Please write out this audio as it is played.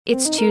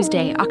It's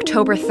Tuesday,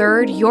 October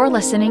 3rd. You're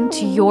listening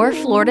to Your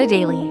Florida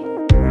Daily.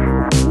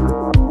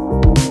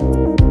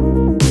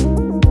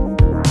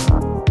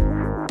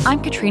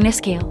 I'm Katrina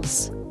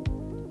Scales.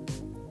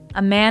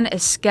 A man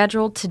is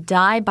scheduled to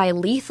die by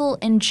lethal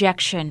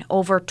injection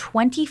over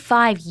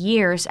 25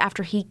 years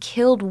after he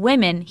killed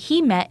women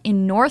he met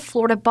in North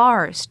Florida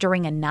bars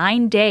during a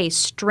 9-day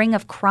string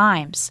of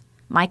crimes.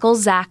 Michael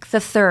Zach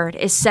III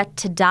is set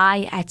to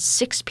die at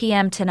 6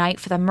 p.m. tonight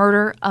for the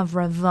murder of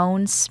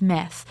Ravone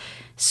Smith.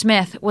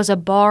 Smith was a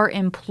bar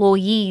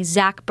employee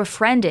Zach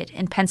befriended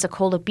in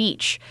Pensacola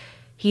Beach.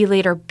 He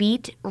later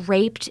beat,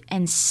 raped,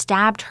 and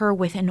stabbed her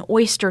with an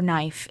oyster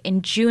knife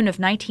in June of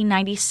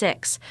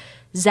 1996.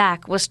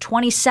 Zach was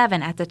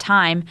 27 at the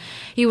time.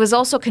 He was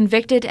also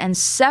convicted and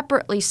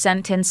separately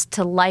sentenced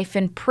to life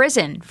in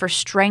prison for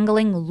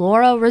strangling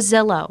Laura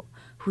Rosillo,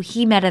 who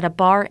he met at a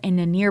bar in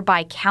a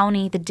nearby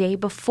county the day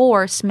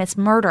before Smith's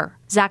murder.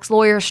 Zach's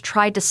lawyers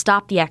tried to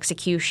stop the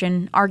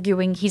execution,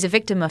 arguing he's a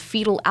victim of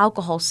fetal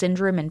alcohol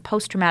syndrome and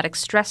post-traumatic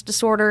stress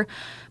disorder,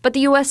 but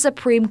the U.S.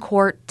 Supreme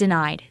Court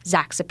denied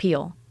Zach's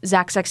appeal.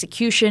 Zach's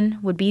execution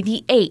would be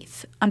the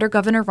 8th under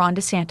Governor Ron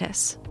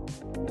DeSantis.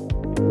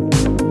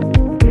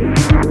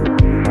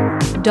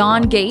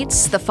 Don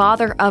Gaetz, the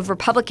father of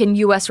Republican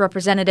U.S.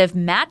 Representative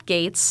Matt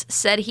Gaetz,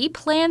 said he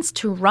plans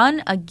to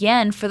run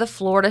again for the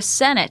Florida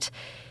Senate.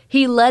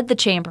 He led the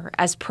chamber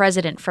as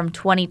president from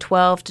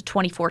 2012 to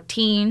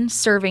 2014,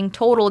 serving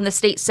total in the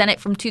state Senate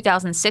from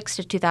 2006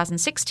 to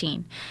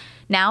 2016.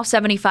 Now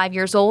 75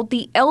 years old,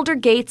 the elder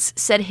Gaetz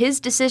said his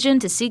decision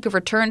to seek a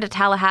return to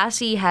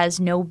Tallahassee has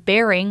no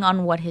bearing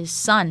on what his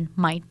son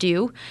might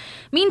do.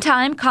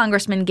 Meantime,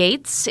 Congressman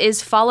Gaetz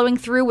is following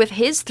through with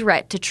his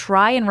threat to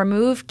try and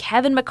remove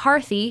Kevin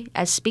McCarthy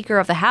as Speaker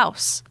of the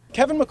House.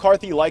 Kevin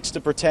McCarthy likes to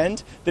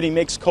pretend that he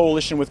makes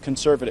coalition with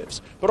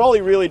conservatives, but all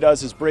he really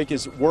does is break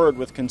his word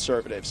with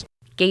conservatives.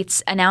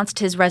 Gaetz announced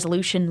his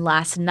resolution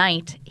last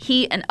night.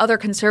 He and other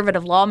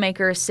conservative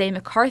lawmakers say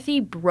McCarthy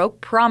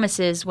broke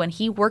promises when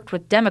he worked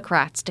with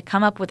Democrats to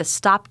come up with a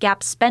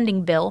stopgap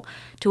spending bill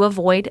to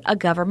avoid a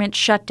government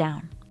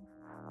shutdown.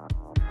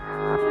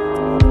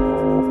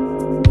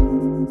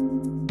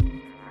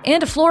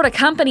 And a Florida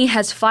company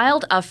has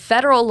filed a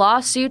federal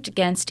lawsuit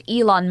against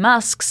Elon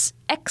Musk's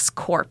X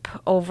Corp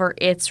over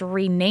its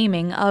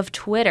renaming of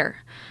Twitter.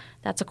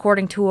 That's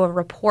according to a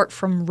report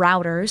from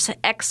Reuters.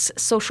 X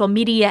Social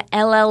Media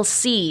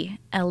LLC,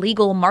 a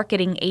legal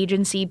marketing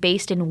agency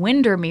based in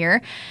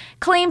Windermere,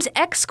 claims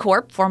X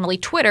Corp, formerly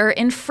Twitter,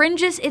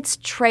 infringes its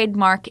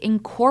trademark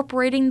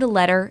incorporating the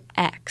letter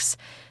X.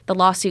 The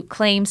lawsuit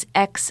claims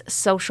X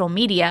Social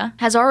Media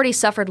has already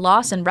suffered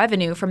loss in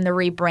revenue from the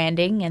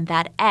rebranding and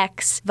that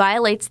X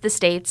violates the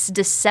state's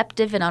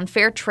Deceptive and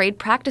Unfair Trade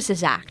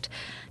Practices Act.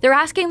 They're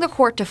asking the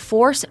court to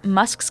force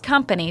Musk's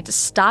company to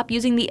stop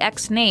using the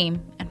X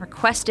name and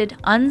requested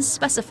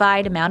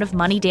unspecified amount of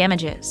money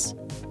damages.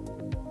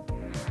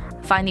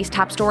 Find these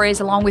top stories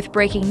along with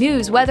breaking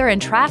news, weather,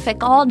 and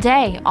traffic all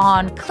day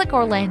on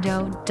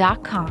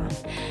clickorlando.com.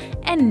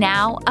 And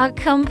now, a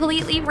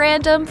completely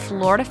random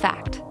Florida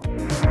fact.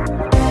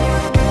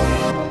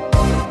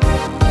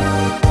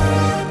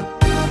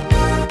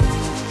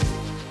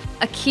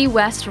 A Key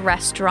West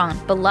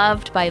restaurant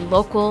beloved by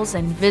locals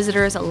and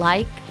visitors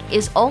alike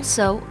is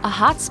also a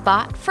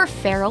hotspot for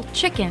feral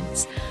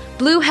chickens.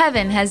 Blue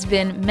Heaven has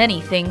been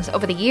many things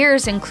over the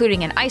years,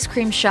 including an ice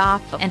cream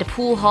shop and a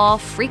pool hall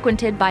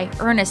frequented by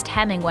Ernest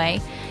Hemingway.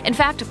 In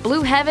fact,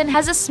 Blue Heaven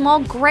has a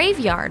small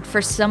graveyard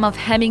for some of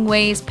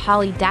Hemingway's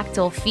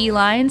polydactyl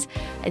felines,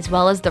 as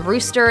well as the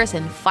roosters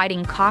and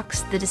fighting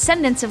cocks, the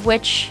descendants of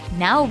which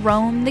now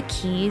roam the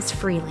Keys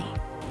freely.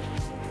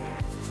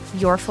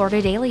 Your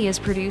Florida Daily is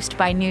produced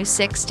by News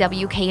 6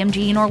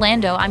 WKMG in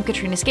Orlando. I'm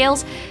Katrina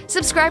Scales.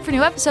 Subscribe for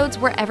new episodes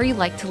wherever you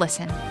like to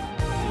listen.